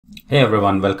Hey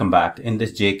everyone, welcome back. In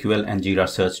this JQL and Jira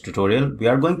search tutorial, we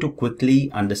are going to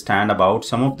quickly understand about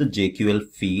some of the JQL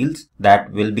fields that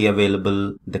will be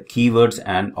available, the keywords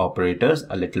and operators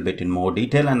a little bit in more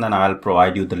detail, and then I'll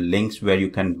provide you the links where you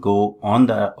can go on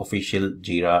the official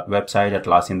Jira website,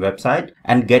 Atlassian website,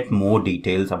 and get more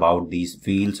details about these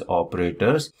fields,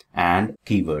 operators and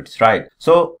keywords, right?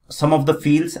 So some of the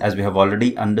fields, as we have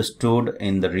already understood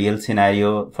in the real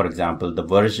scenario, for example, the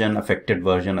version, affected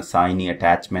version, assignee,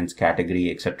 attachments, category,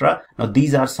 etc. Now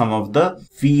these are some of the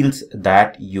fields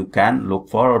that you can look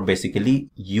for, or basically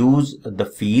use the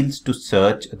fields to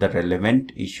search the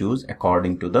relevant issues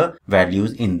according to the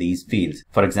values in these fields.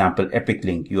 For example, epic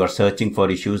link, you are searching for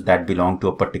issues that belong to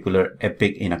a particular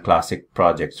epic in a classic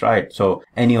projects, right? So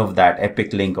any of that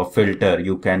epic link or filter,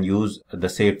 you can use the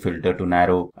saved filter to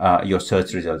narrow your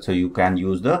search results. So you can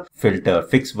use the filter,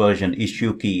 fixed version,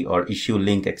 issue key or issue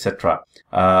link, etc.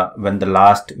 When the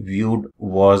last viewed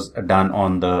was done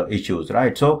on the issues,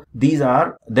 right? So there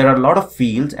are a lot of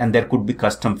fields, and there could be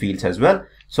custom fields as well.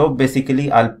 So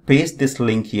basically I'll paste this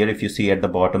link here. If you see at the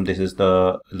bottom, this is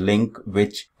the link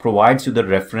which provides you the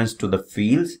reference to the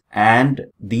fields, and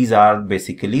these are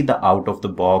basically the out of the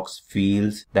box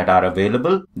fields that are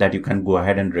available that you can go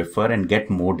ahead and refer and get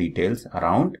more details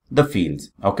around the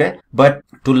fields. Okay, but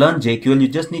to learn JQL, you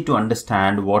just need to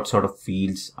understand what sort of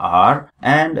fields are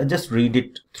and just read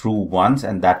it through once,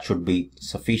 and that should be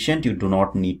sufficient. You do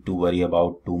not need to worry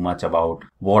about too much about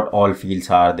what all fields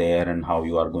are there and how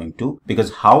you are going to,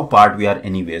 because how part we are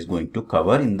anyways going to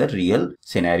cover in the real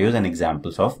scenarios and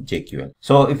examples of JQL.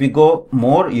 So if we go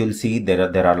more, you'll see there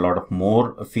are a lot of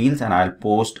more fields, and I'll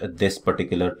post this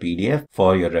particular PDF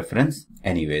for your reference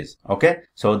anyways. Okay,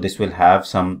 so this will have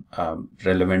some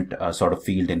relevant sort of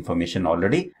field information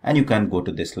already, and you can go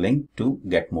to this link to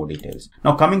get more details.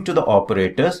 Now coming to the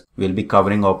operators, we'll be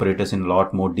covering operators in a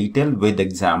lot more detail with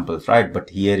examples, right? But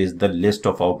here is the list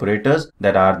of operators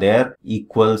that are there: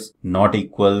 equals, not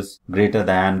equals, greater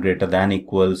than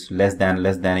equals, less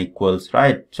than equals,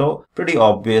 right? So pretty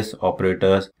obvious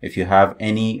operators. If you have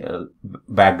any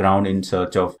background in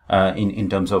search of in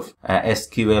terms of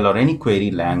SQL or any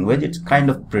query language, it's kind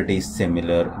of pretty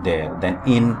similar there. Then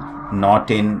in,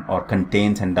 not in, or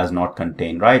contains and does not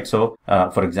contain, right? So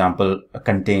for example,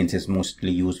 contains is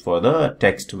mostly used for the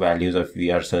text values. If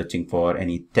we are searching for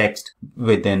any text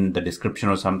within the description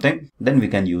or something, then we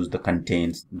can use the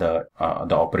contains, the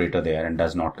operator there, and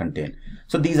does not contain.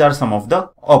 So these are some of the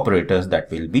operators that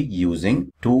we'll be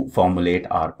using to formulate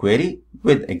our query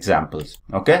with examples.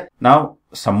 Okay, now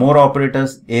some more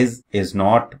operators: is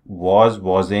not,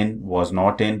 was in, was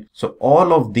not in. So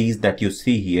all of these that you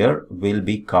see here will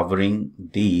be covering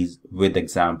these with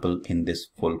example in this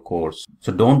full course.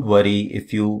 So don't worry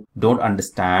if you don't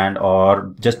understand,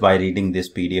 or just by reading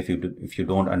this PDF if you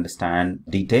don't understand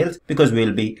details, because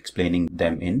we'll be explaining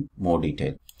them in more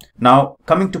detail. Now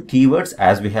coming to keywords,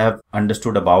 as we have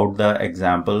understood about the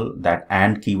example, that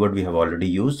and keyword we have already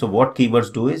used. So what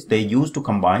keywords do is they use to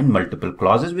combine multiple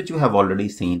clauses, which you have already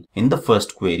seen in the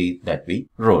first query that we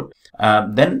wrote.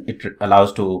 Then it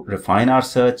allows to refine our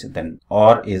search. Then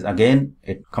or is, again,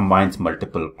 it combines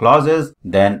multiple clauses.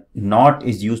 Then not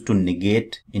is used to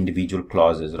negate individual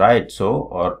clauses, right? So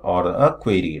or a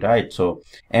query, right? So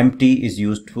empty is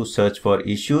used to search for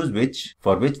issues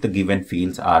for which the given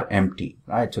fields are empty,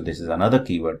 right? So this is another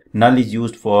keyword. Null is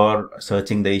used for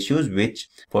searching the issues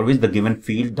for which the given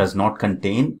field does not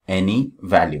contain any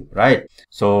value, right?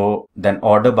 So then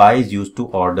order by is used to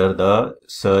order the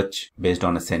search based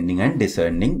on ascending and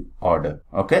descending order.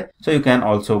 Okay, so you can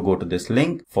also go to this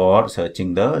link for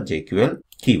searching the JQL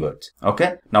keywords.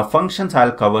 Okay, now functions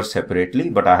I'll cover separately,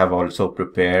 but I have also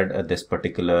prepared this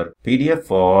particular PDF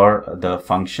for the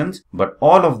functions. But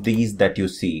all of these that you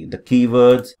see, the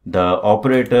keywords, the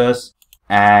operators,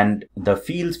 and the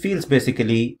fields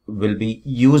basically will be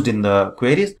used in the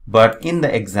queries, but in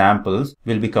the examples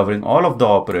we'll be covering all of the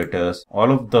operators,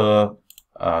 all of the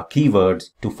keywords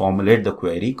to formulate the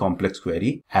query, complex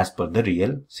query, as per the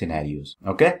real scenarios.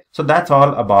 Okay, so that's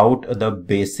all about the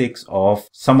basics of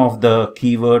some of the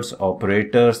keywords,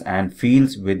 operators and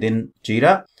fields within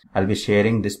Jira. I'll be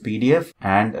sharing this PDF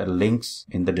and links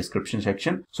in the description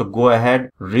section. So go ahead,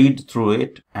 read through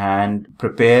it and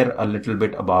prepare a little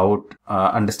bit about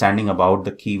understanding about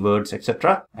the keywords,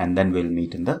 etc. And then we'll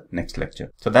meet in the next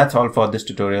lecture. So that's all for this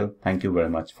tutorial. Thank you very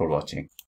much for watching.